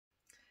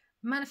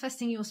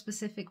Manifesting your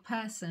specific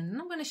person.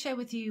 And I'm going to share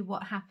with you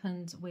what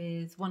happened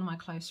with one of my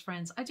close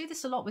friends. I do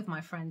this a lot with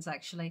my friends,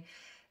 actually.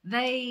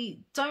 They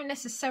don't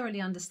necessarily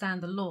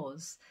understand the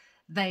laws.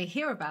 They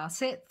hear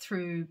about it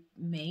through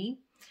me,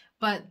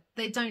 but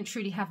they don't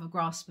truly have a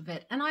grasp of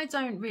it. And I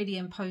don't really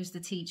impose the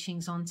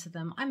teachings onto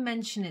them. I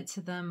mention it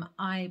to them.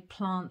 I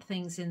plant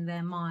things in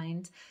their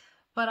mind,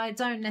 but I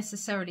don't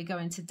necessarily go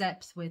into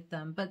depth with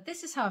them. But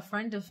this is how a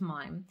friend of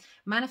mine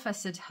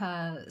manifested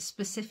her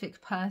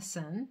specific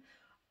person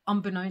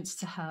unbeknownst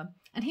to her,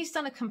 and he's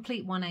done a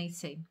complete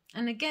 180.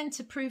 And again,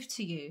 to prove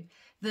to you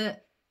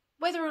that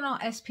whether or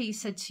not SP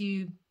said to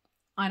you,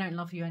 I don't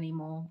love you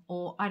anymore,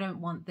 or I don't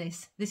want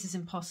this is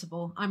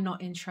impossible, I'm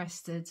not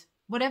interested,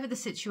 whatever the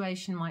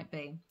situation might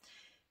be,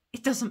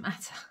 it doesn't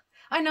matter.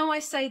 I know I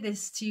say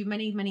this to you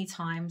many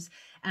times,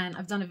 and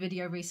I've done a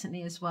video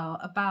recently as well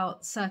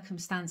about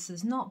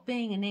circumstances not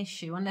being an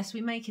issue unless we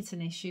make it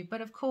an issue.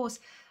 But of course,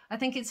 I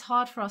think it's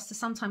hard for us to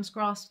sometimes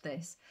grasp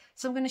this.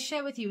 So I'm going to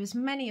share with you as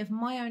many of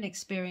my own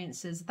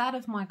experiences, that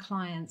of my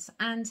clients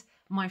and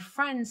my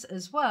friends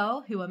as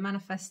well, who are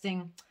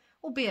manifesting,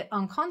 albeit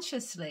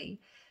unconsciously,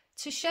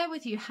 to share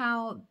with you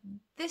how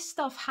this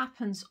stuff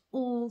happens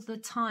all the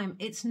time.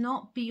 It's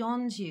not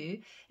beyond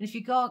you. And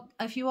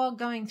if you are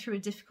going through a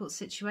difficult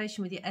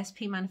situation with your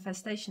SP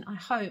manifestation, I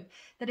hope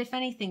that if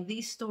anything,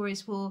 these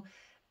stories will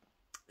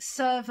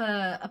serve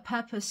a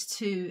purpose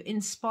to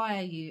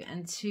inspire you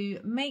and to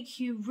make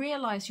you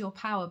realize your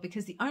power,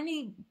 because the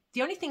only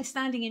thing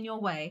standing in your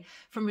way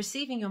from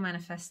receiving your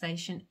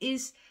manifestation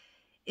is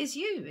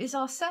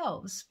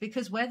ourselves,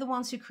 because we're the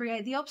ones who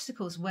create the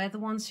obstacles, we're the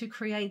ones who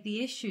create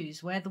the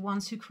issues, we're the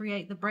ones who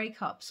create the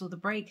breakups or the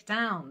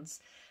breakdowns.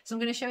 So I'm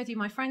going to share with you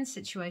my friend's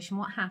situation,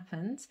 what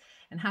happened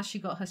and how she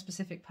got her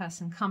specific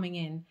person coming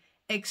in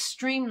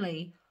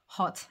extremely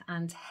hot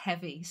and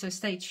heavy. So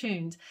stay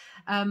tuned.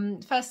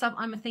 First up,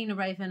 I'm Athena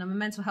Raven. I'm a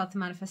mental health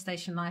and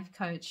manifestation life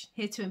coach,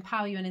 here to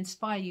empower you and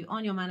inspire you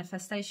on your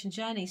manifestation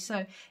journey.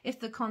 So if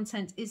the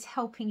content is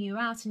helping you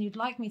out and you'd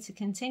like me to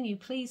continue,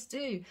 please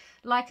do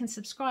like and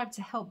subscribe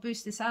to help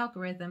boost this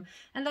algorithm.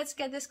 And let's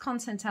get this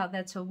content out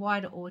there to a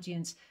wider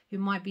audience who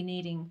might be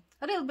needing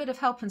a little bit of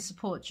help and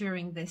support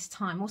during this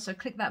time. Also,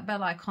 click that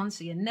bell icon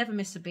so you never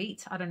miss a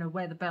beat. I don't know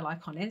where the bell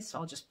icon is, so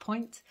I'll just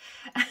point.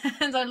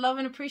 And I love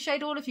and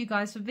appreciate all of you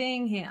guys for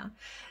being here.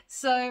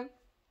 So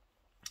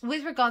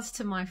with regards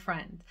to my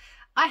friend,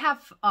 I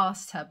have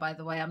asked her, by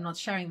the way, I'm not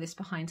sharing this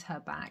behind her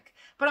back,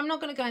 but I'm not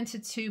going to go into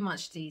too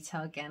much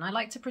detail again. I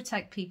like to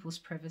protect people's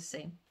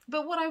privacy.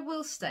 But what I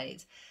will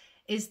state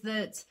is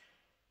that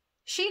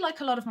she, like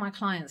a lot of my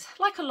clients,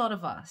 like a lot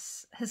of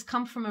us, has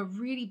come from a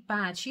really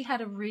bad, she had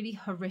a really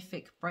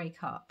horrific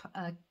breakup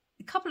a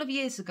couple of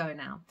years ago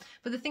now.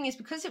 But the thing is,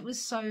 because it was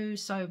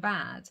so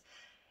bad,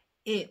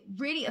 it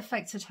really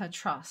affected her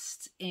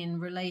trust in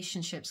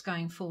relationships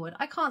going forward.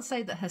 I can't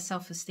say that her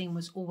self-esteem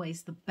was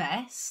always the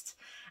best.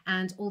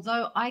 And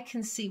although I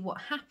can see what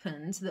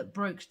happened that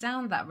broke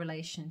down that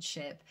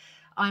relationship,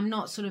 I'm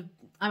not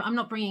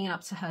bringing it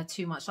up to her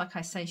too much. Like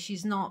I say, she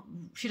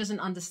doesn't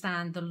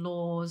understand the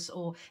laws,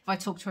 or if I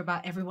talk to her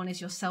about everyone is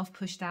yourself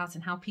pushed out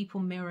and how people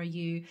mirror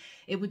you,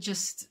 it would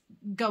just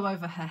go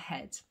over her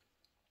head.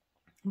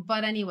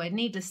 But anyway,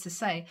 needless to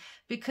say,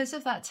 because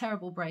of that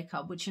terrible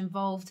breakup, which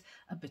involved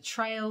a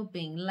betrayal,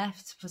 being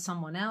left for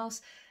someone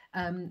else,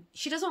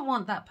 she doesn't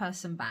want that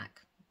person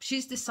back.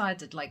 She's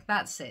decided, like,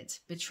 that's it,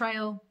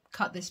 betrayal,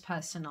 cut this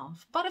person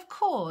off. But of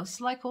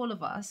course, like all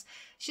of us,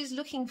 she's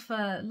looking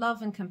for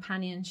love and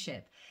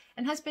companionship,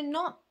 and has been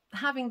not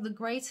having the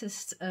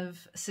greatest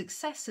of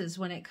successes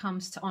when it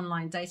comes to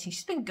online dating.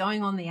 She's been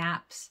going on the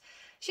apps.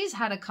 She's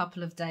had a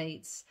couple of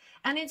dates,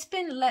 and it's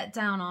been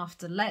letdown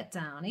after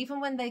letdown. Even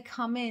when they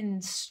come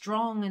in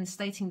strong and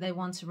stating they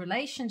want a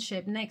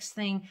relationship, next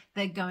thing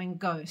they're going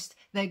ghost,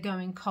 they're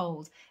going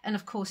cold. And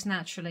of course,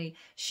 naturally,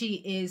 she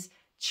is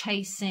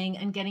chasing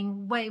and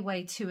getting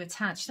way too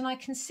attached. And I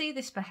can see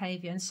this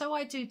behavior. And so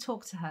I do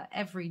talk to her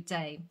every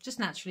day, just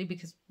naturally,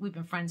 because we've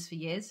been friends for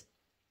years.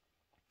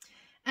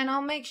 And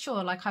I'll make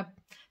sure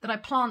that I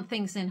plant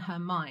things in her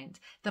mind,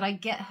 that I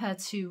get her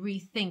to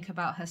rethink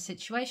about her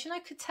situation. I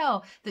could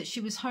tell that she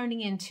was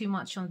honing in too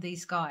much on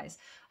these guys.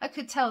 I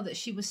could tell that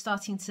she was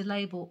starting to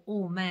label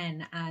all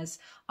men as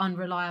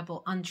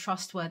unreliable,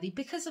 untrustworthy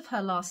because of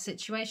her last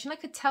situation. I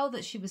could tell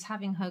that she was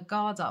having her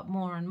guard up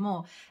more and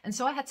more. And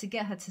so I had to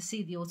get her to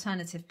see the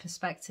alternative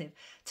perspective,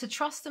 to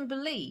trust and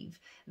believe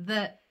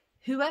that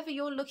whoever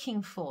you're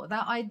looking for,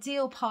 that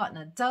ideal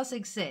partner, does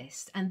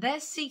exist, and they're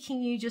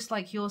seeking you just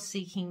like you're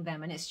seeking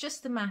them, and it's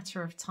just a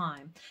matter of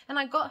time. And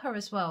I got her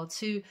as well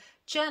to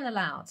journal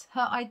out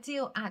her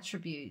ideal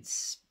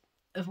attributes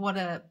of what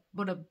a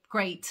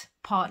great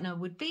partner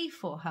would be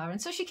for her.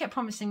 And so she kept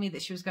promising me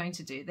that she was going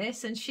to do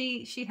this, and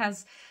she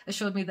has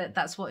assured me that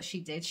that's what she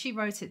did. She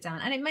wrote it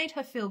down, and it made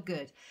her feel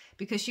good,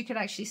 because she could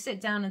actually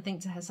sit down and think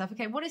to herself,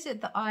 okay, what is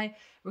it that I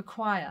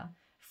require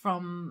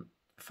from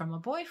a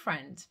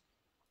boyfriend?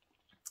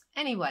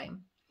 Anyway,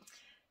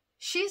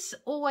 she's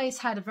always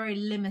had a very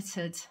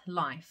limited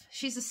life.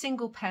 She's a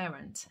single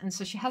parent, and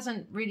so she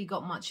hasn't really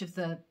got much of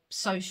the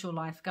social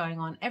life going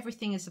on.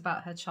 Everything is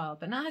about her child,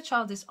 but now her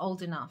child is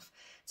old enough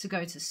to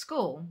go to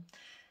school.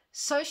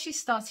 So she's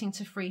starting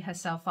to free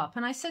herself up.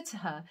 And I said to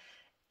her,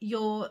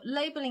 you're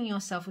labeling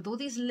yourself with all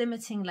these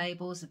limiting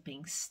labels of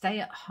being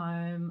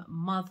stay-at-home,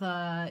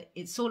 mother.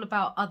 It's all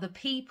about other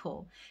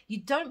people. You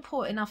don't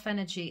pour enough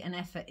energy and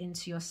effort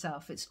into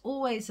yourself. It's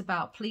always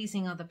about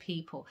pleasing other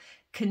people.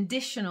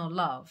 Conditional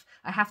love.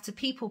 I have to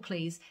people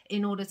please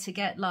in order to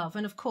get love.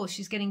 And of course,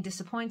 she's getting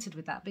disappointed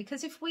with that,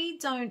 because if we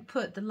don't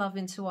put the love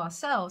into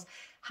ourselves,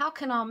 how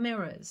can our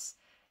mirrors,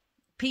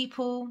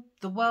 people,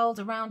 the world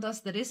around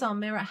us that is our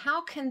mirror,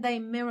 how can they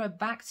mirror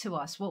back to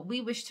us what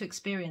we wish to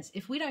experience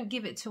if we don't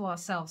give it to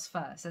ourselves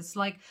first? It's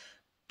like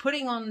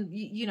putting on,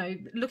 you know,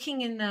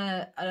 looking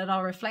at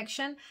our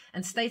reflection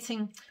and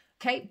stating,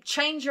 okay,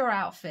 change your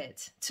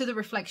outfit to the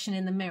reflection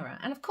in the mirror.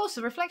 And of course,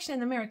 the reflection in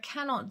the mirror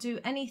cannot do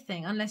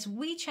anything unless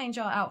we change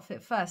our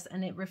outfit first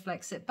and it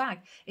reflects it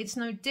back. It's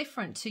no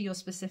different to your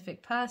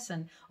specific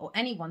person or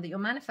anyone that you're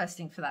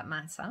manifesting for that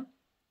matter.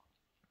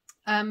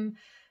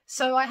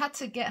 So I had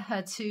to get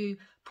her to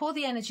pour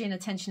the energy and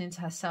attention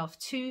into herself,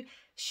 to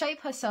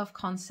shape her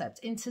self-concept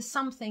into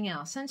something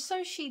else. And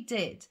so she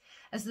did,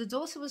 as the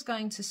daughter was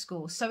going to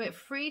school. So it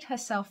freed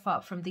herself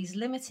up from these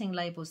limiting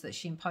labels that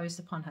she imposed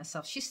upon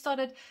herself. She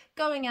started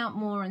going out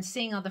more and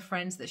seeing other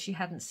friends that she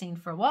hadn't seen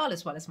for a while,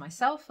 as well as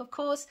myself, of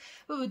course.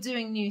 We were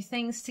doing new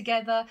things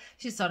together.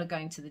 She started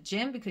going to the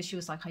gym because she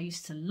was like, I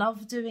used to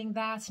love doing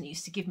that, and it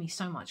used to give me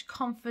so much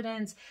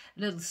confidence.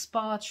 Little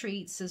spa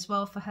treats as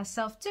well for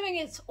herself, doing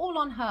it all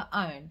on her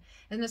own.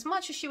 And as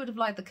much as she would have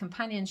liked the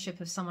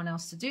companionship of someone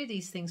else to do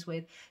these things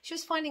with, she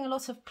was finding a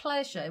lot of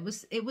pleasure.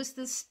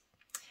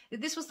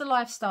 This was the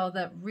lifestyle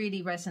that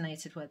really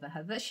resonated with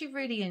her, that she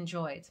really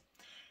enjoyed.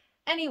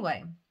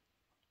 Anyway,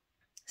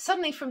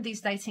 suddenly from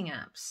these dating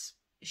apps,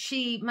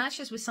 she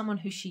matches with someone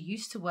who she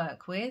used to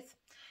work with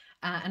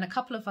and a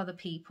couple of other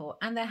people,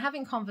 and they're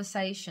having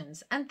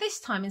conversations. And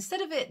this time,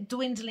 instead of it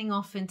dwindling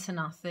off into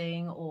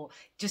nothing or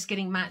just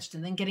getting matched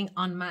and then getting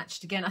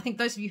unmatched again, I think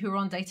those of you who are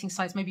on dating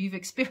sites, maybe you've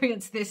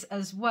experienced this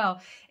as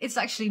well. It's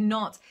actually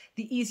not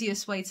the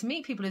easiest way to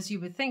meet people as you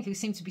would think, who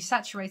seem to be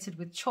saturated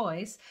with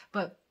choice,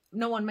 but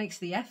no one makes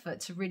the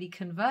effort to really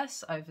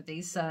converse over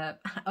these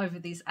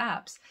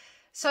apps.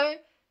 So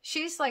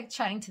she's like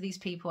chatting to these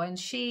people, and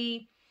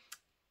she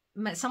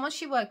met someone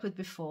she worked with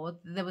before.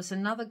 There was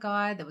another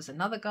guy.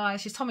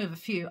 She's told me of a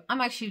few. I'm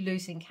actually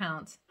losing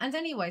count. And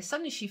anyway,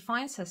 suddenly she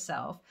finds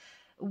herself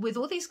with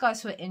all these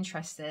guys who are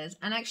interested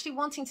and actually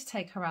wanting to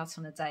take her out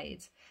on a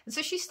date. And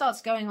so she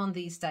starts going on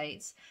these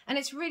dates, and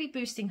it's really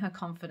boosting her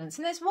confidence.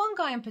 And there's one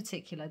guy in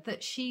particular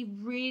that she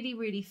really,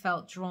 really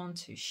felt drawn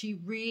to. She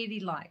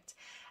really liked.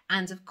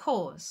 And of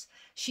course,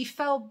 she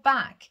fell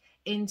back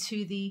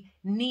into the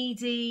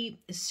needy.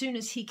 As soon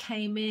as he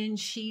came in,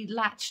 she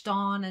latched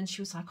on and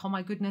she was like, oh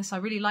my goodness, I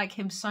really like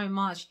him so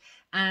much.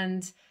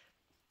 And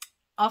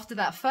after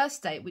that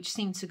first date, which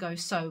seemed to go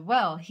so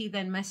well, he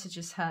then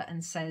messages her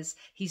and says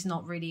he's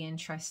not really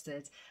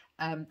interested,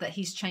 that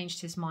he's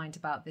changed his mind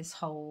about this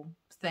whole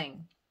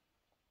thing.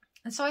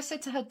 And so I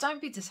said to her,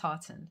 don't be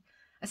disheartened.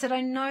 I said,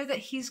 I know that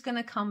he's going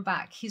to come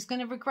back. He's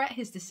going to regret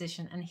his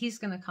decision and he's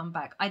going to come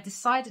back. I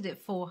decided it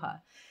for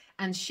her.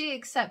 And she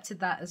accepted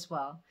that as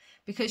well,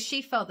 because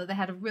she felt that they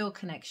had a real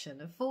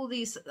connection. Of all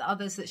these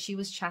others that she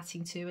was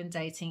chatting to and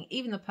dating,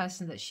 even the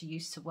person that she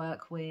used to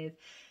work with,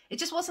 it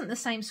just wasn't the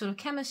same sort of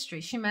chemistry.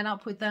 She met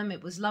up with them.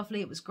 It was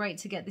lovely. It was great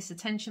to get this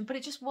attention, but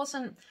it just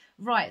wasn't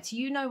right.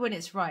 You know when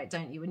it's right,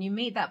 don't you? When you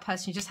meet that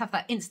person, you just have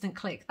that instant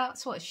click.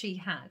 That's what she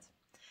had.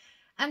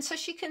 And so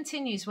she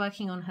continues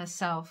working on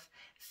herself,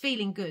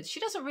 feeling good. She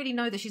doesn't really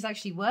know that she's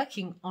actually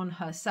working on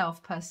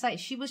herself per se.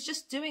 She was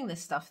just doing the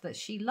stuff that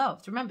she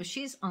loved. Remember,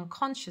 she's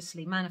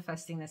unconsciously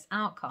manifesting this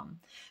outcome,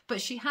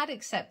 but she had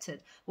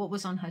accepted what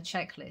was on her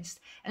checklist.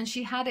 And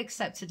she had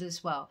accepted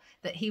as well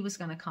that he was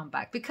going to come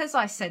back, because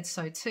I said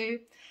so too.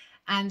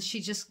 And she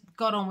just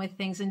got on with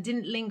things and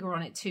didn't linger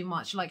on it too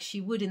much like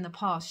she would in the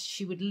past.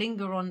 She would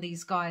linger on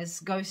these guys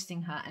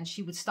ghosting her, and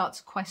she would start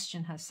to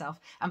question herself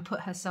and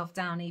put herself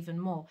down even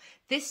more.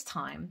 This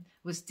time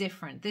was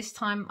different. This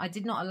time I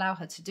did not allow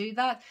her to do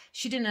that.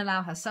 She didn't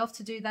allow herself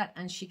to do that,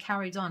 and she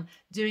carried on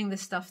doing the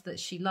stuff that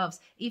she loves,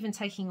 even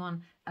taking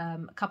on a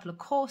couple of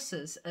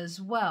courses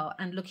as well,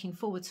 and looking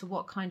forward to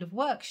what kind of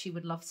work she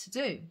would love to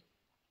do.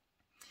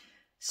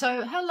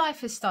 So her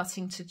life is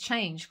starting to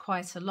change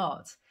quite a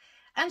lot.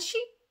 And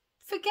she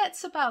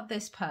forgets about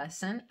this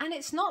person, and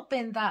it's not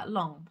been that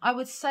long. I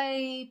would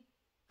say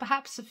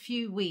perhaps a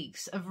few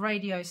weeks of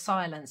radio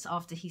silence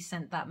after he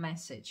sent that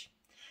message.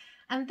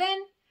 And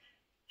then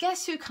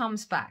guess who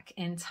comes back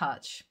in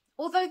touch?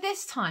 Although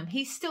this time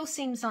he still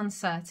seems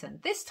uncertain.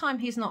 This time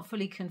he's not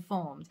fully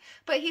conformed,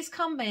 but he's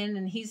come in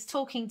and he's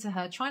talking to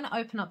her, trying to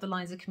open up the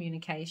lines of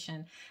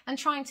communication and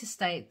trying to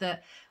state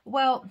that,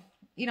 well,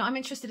 you know, I'm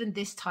interested in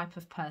this type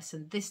of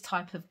person, this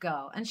type of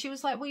girl. And she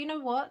was like, well, you know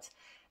what?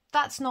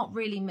 that's not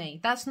really me.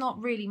 That's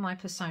not really my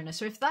persona.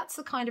 So if that's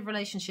the kind of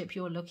relationship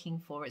you're looking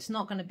for, it's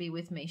not going to be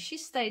with me. She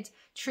stayed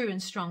true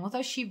and strong,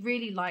 although she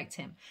really liked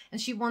him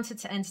and she wanted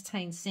to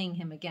entertain seeing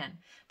him again.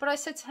 But I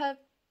said to her,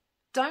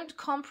 don't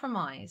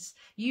compromise.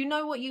 You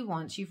know what you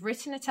want. You've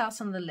written it out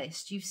on the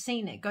list. You've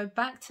seen it. Go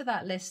back to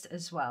that list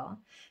as well.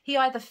 He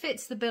either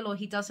fits the bill or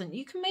he doesn't.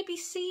 You can maybe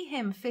see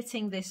him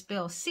fitting this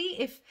bill. See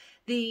if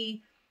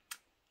the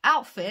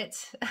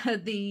outfit,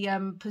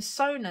 the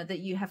persona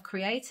that you have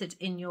created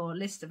in your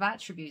list of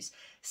attributes,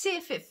 see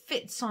if it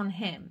fits on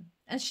him.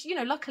 And she, you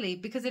know, luckily,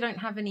 because they don't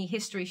have any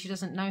history, she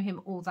doesn't know him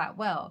all that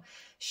well.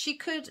 She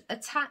could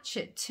attach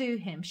it to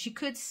him. She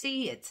could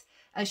see it.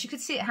 She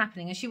could see it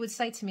happening, and she would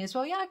say to me as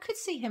well, yeah, I could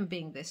see him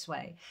being this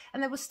way.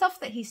 And there was stuff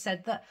that he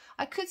said that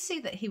I could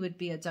see that he would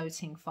be a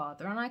doting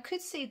father, and I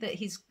could see that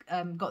he's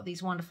got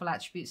these wonderful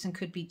attributes and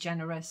could be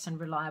generous and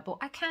reliable.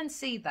 I can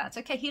see that.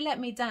 Okay, he let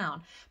me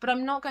down, but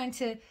I'm not going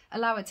to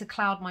allow it to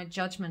cloud my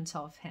judgment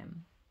of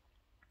him.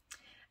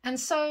 And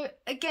so,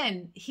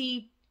 again,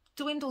 he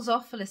dwindles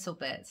off a little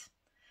bit.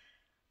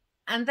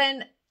 And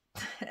then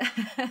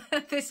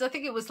this, I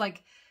think it was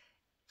like,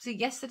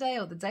 yesterday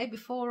or the day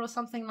before or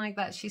something like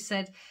that, she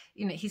said,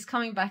 you know, he's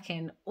coming back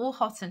in all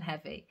hot and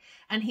heavy,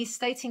 and he's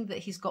stating that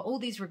he's got all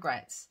these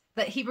regrets,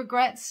 that he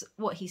regrets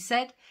what he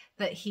said,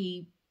 that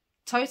he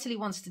totally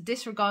wants to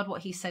disregard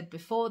what he said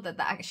before, that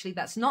actually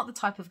that's not the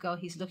type of girl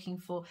he's looking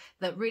for,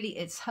 that really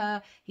it's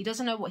her. He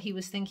doesn't know what he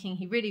was thinking.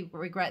 He really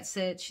regrets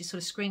it. She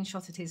sort of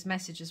screenshotted his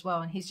message as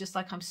well, and he's just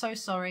like, I'm so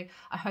sorry.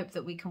 I hope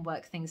that we can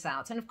work things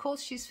out. And of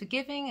course she's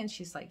forgiving, and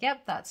she's like,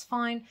 yep, that's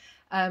fine.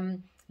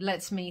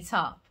 Let's meet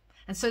up.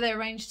 And so they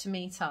arranged to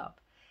meet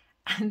up.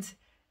 And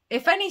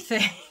if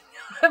anything,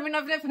 I mean,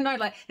 I've never known,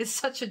 like, it's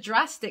such a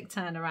drastic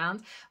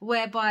turnaround,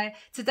 whereby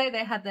today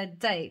they had their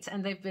date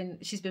and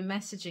she's been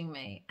messaging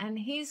me, and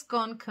he's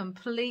gone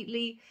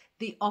completely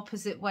the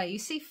opposite way. You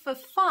see, for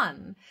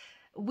fun,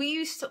 we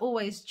used to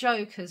always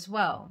joke as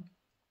well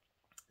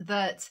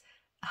that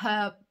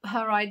her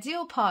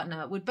ideal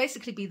partner would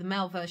basically be the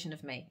male version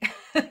of me.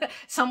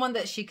 Someone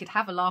that she could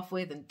have a laugh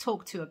with and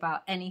talk to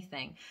about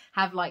anything,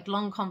 have like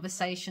long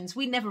conversations.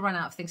 We never run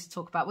out of things to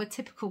talk about. We're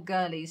typical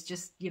girlies,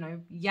 just, you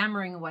know,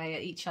 yammering away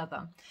at each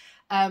other.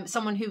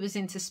 Someone who was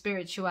into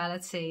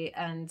spirituality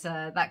and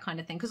that kind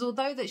of thing. Because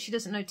although that she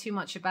doesn't know too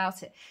much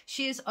about it,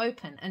 she is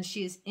open and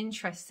she is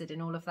interested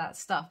in all of that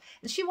stuff.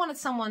 And she wanted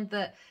someone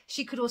that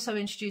she could also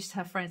introduce to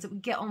her friends, that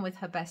would get on with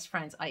her best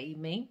friends, i.e.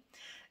 me.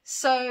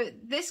 So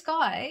this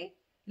guy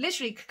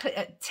literally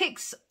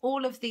ticks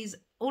all of these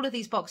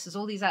boxes,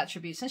 all these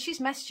attributes. And she's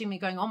messaging me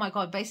going, oh my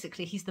God,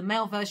 basically he's the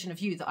male version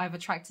of you that I've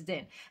attracted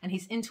in. And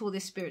he's into all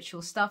this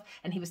spiritual stuff.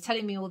 And he was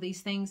telling me all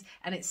these things.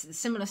 And it's the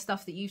similar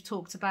stuff that you've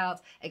talked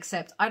about,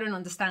 except I don't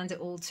understand it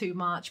all too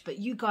much. But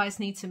you guys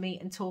need to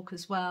meet and talk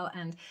as well.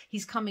 And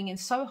he's coming in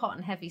so hot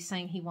and heavy,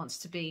 saying he wants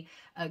to be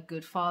a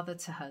good father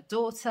to her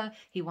daughter.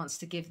 He wants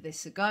to give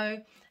this a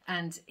go.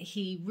 And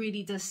he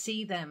really does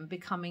see them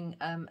becoming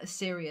a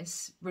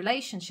serious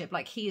relationship.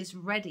 Like, he is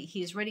ready.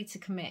 He is ready to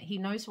commit. He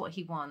knows what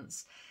he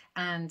wants.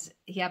 And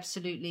he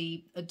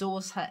absolutely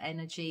adores her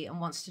energy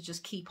and wants to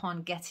just keep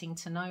on getting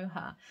to know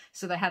her.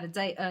 So they had a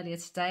date earlier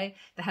today.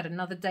 They had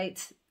another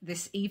date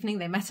this evening.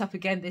 They met up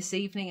again this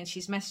evening, and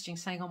she's messaging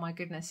saying, oh my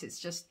goodness, it's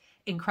just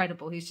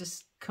incredible. He's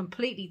just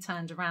completely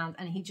turned around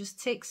and he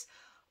just ticks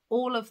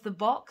all of the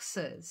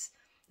boxes.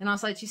 And I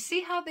was like, do you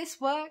see how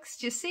this works?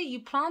 Do you see?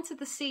 You planted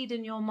the seed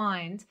in your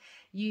mind.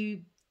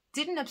 You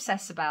didn't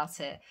obsess about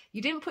it.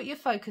 You didn't put your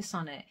focus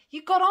on it.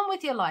 You got on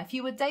with your life.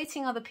 You were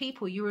dating other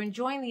people. You were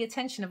enjoying the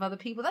attention of other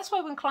people. That's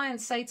why when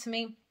clients say to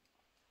me,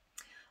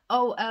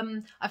 oh,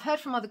 I've heard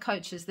from other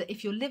coaches that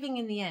if you're living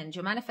in the end,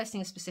 you're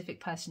manifesting a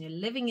specific person, you're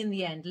living in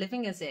the end,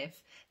 living as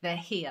if they're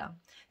here,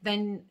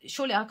 then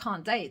surely I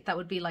can't date. That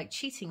would be like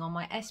cheating on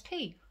my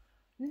SP.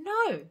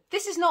 No,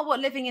 this is not what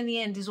living in the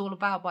end is all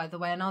about, by the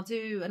way. And I'll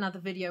do another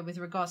video with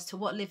regards to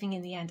what living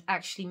in the end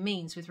actually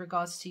means with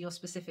regards to your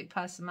specific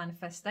person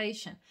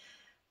manifestation.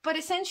 But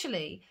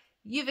essentially,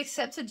 you've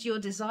accepted your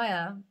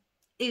desire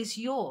is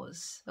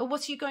yours. Or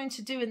what are you going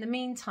to do in the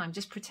meantime?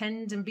 Just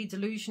pretend and be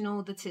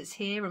delusional that it's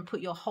here and put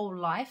your whole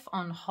life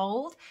on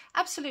hold?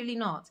 Absolutely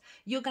not.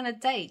 You're going to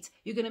date.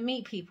 You're going to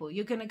meet people.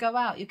 You're going to go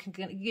out.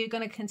 You're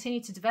going to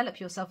continue to develop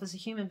yourself as a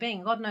human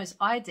being. God knows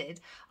I did.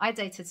 I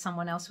dated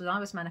someone else when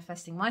I was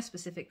manifesting my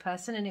specific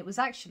person, and it was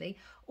actually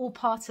all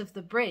part of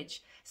the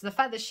bridge. So the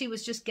fact that she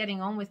was just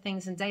getting on with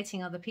things and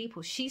dating other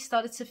people, she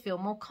started to feel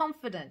more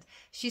confident.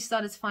 She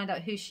started to find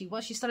out who she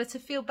was. She started to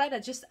feel better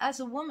just as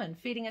a woman,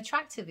 feeling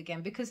attractive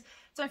again, because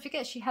don't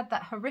forget, she had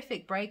that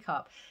horrific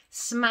breakup,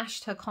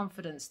 smashed her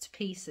confidence to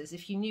pieces.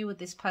 If you knew what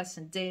this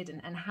person did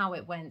and how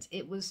it went,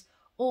 it was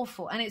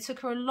awful. And it took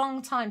her a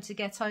long time to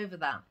get over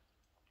that.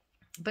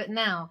 But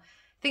now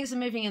things are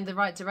moving in the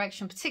right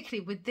direction,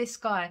 particularly with this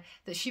guy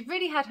that she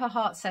really had her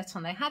heart set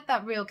on. They had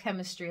that real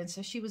chemistry, and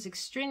so she was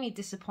extremely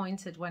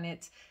disappointed when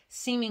it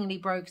seemingly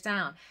broke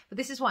down. But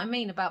this is what I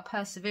mean about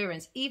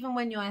perseverance. Even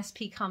when your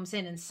SP comes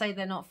in and say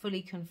they're not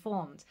fully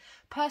conformed,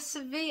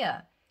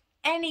 persevere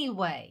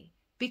anyway,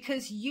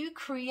 because you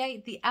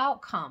create the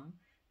outcome.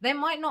 They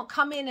might not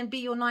come in and be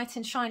your knight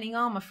in shining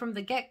armor from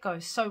the get-go.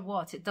 So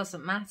what? It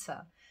doesn't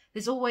matter.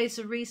 There's always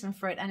a reason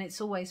for it, and it's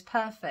always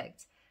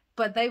perfect.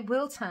 But they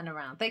will turn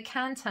around. They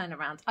can turn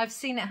around. I've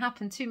seen it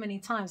happen too many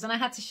times, and I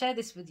had to share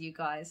this with you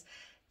guys,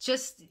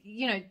 just,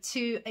 you know,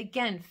 to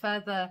again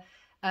further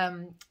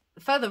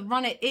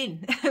run it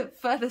in,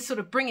 further sort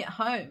of bring it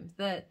home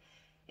that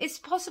it's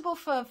possible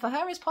for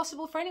her. It's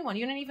possible for anyone.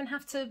 You don't even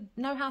have to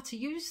know how to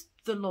use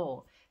the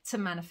law to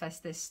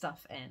manifest this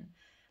stuff in.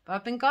 But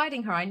I've been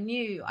guiding her.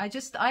 I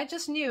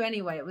just knew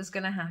anyway it was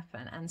going to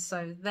happen, and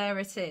so there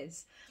it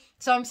is.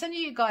 So I'm sending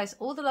you guys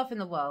all the love in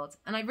the world,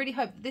 and I really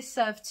hope this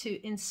served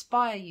to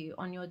inspire you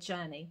on your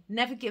journey.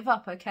 Never give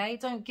up, okay?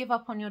 Don't give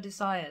up on your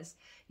desires.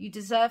 You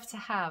deserve to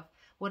have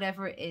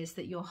whatever it is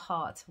that your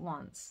heart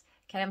wants.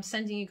 Okay, I'm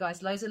sending you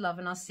guys loads of love,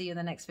 and I'll see you in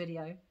the next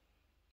video.